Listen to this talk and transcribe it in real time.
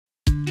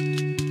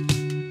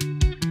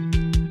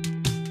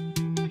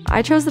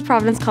I chose the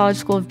Providence College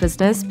School of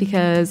Business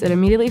because it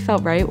immediately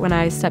felt right when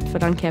I stepped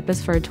foot on campus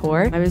for a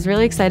tour. I was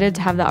really excited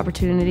to have the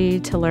opportunity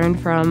to learn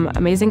from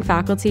amazing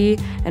faculty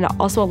and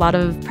also a lot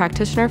of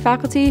practitioner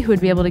faculty who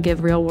would be able to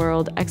give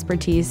real-world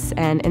expertise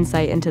and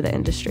insight into the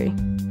industry.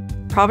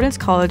 Providence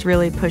College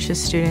really pushes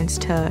students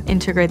to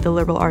integrate the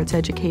liberal arts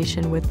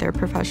education with their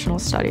professional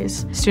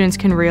studies. Students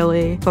can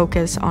really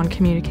focus on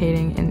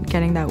communicating and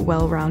getting that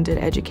well-rounded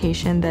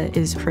education that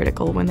is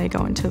critical when they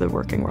go into the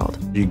working world.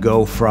 You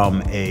go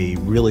from a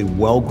really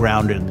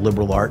well-grounded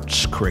liberal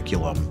arts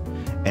curriculum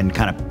and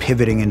kind of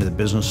pivoting into the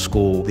business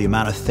school. The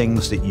amount of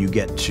things that you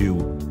get to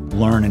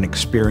learn and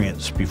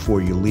experience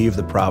before you leave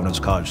the Providence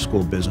College School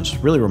of Business is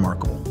really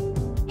remarkable.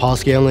 Paul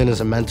Scanlon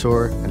is a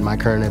mentor and my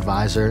current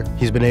advisor.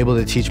 He's been able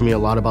to teach me a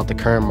lot about the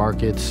current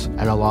markets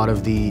and a lot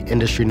of the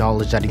industry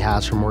knowledge that he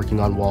has from working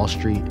on Wall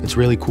Street. It's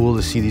really cool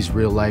to see these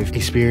real-life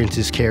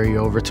experiences carry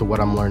over to what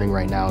I'm learning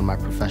right now in my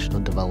professional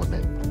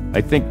development.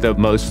 I think the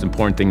most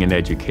important thing an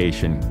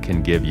education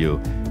can give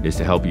you is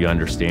to help you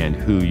understand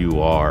who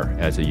you are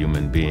as a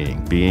human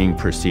being. Being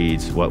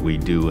precedes what we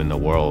do in the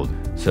world.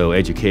 So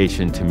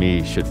education, to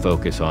me, should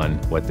focus on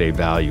what they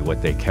value,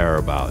 what they care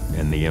about,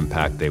 and the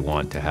impact they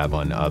want to have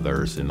on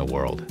others in the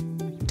world.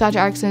 Dr.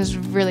 Erickson is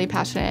really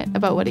passionate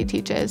about what he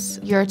teaches.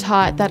 You're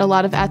taught that a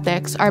lot of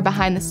ethics are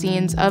behind the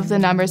scenes of the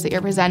numbers that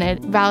you're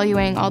presented.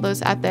 Valuing all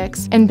those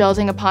ethics and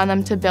building upon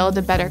them to build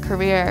a better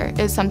career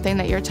is something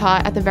that you're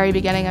taught at the very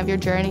beginning of your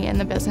journey in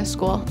the business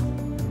school.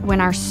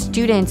 When our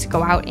students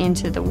go out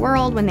into the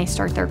world, when they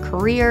start their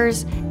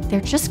careers, they're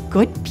just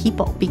good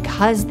people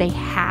because they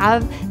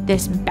have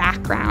this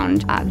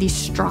background, these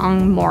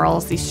strong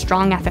morals, these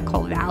strong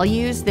ethical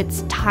values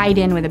that's tied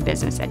in with a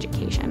business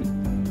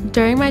education.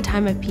 During my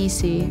time at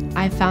PC,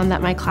 I found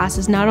that my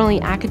classes not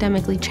only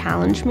academically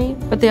challenged me,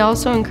 but they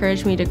also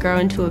encouraged me to grow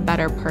into a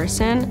better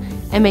person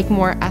and make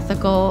more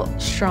ethical,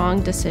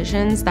 strong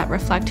decisions that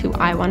reflect who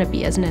I want to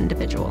be as an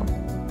individual.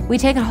 We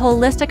take a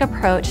holistic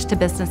approach to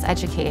business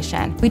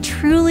education. We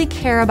truly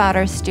care about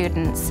our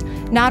students.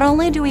 Not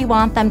only do we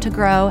want them to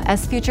grow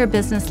as future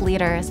business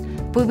leaders,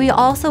 but we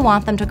also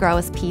want them to grow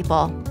as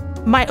people.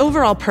 My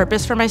overall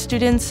purpose for my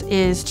students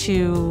is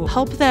to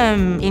help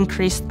them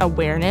increase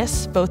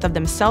awareness, both of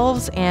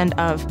themselves and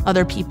of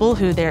other people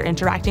who they're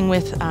interacting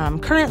with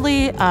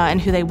currently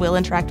and who they will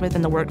interact with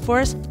in the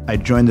workforce. I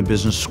joined the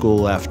business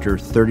school after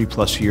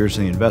 30+ years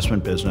in the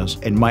investment business,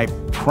 and my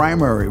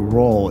primary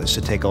role is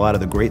to take a lot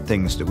of the great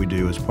things that we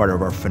do as part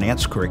of our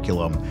finance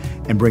curriculum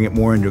and bring it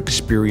more into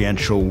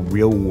experiential,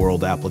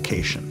 real-world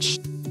applications.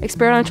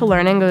 Experiential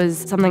learning was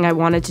something I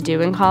wanted to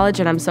do in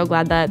college, and I'm so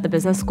glad that the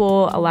business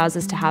school allows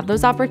us to have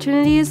those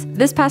opportunities.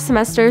 This past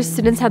semester,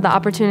 students had the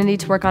opportunity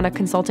to work on a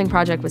consulting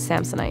project with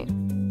Samsonite.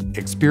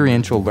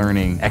 Experiential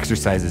learning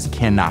exercises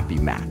cannot be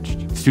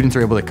matched. Students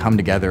are able to come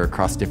together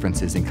across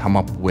differences and come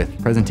up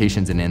with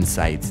presentations and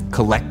insights.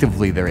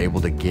 Collectively, they're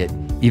able to get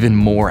even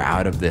more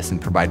out of this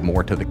and provide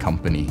more to the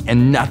company.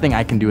 And nothing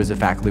I can do as a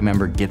faculty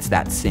member gets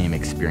that same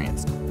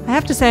experience. I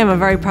have to say I'm a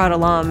very proud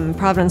alum.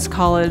 Providence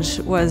College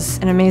was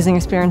an amazing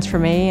experience for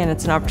me, and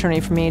it's an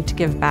opportunity for me to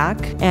give back.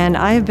 And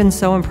I have been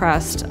so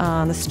impressed.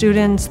 The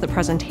students, the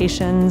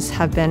presentations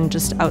have been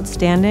just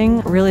outstanding.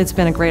 Really, it's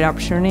been a great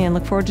opportunity and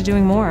look forward to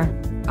doing more.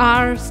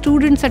 Our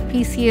students at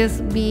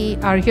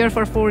PCSB are here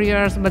for 4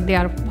 years, but they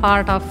are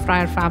part of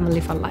Friar family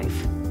for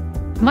life.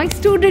 My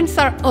students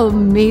are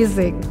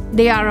amazing.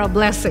 They are a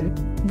blessing.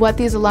 What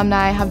these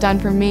alumni have done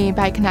for me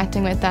by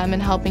connecting with them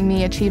and helping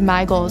me achieve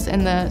my goals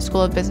in the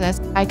School of Business,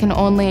 I can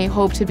only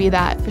hope to be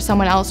that for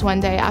someone else one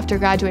day after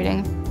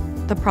graduating.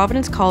 The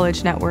Providence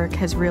College Network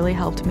has really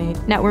helped me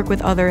network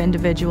with other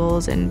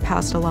individuals and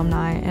past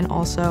alumni, and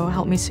also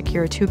helped me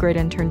secure 2 great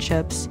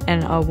internships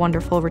and a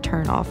wonderful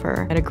return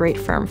offer at a great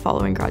firm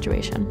following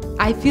graduation.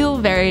 I feel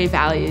very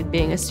valued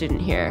being a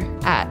student here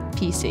at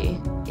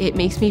PC. It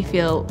makes me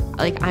feel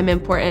like I'm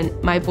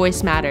important, my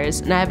voice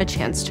matters, and I have a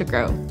chance to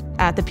grow.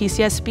 At the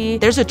PCSB,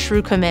 there's a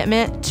true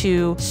commitment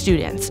to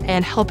students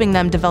and helping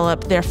them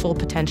develop their full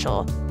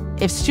potential.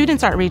 If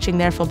students aren't reaching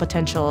their full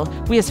potential,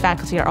 we as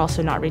faculty are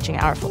also not reaching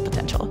our full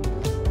potential.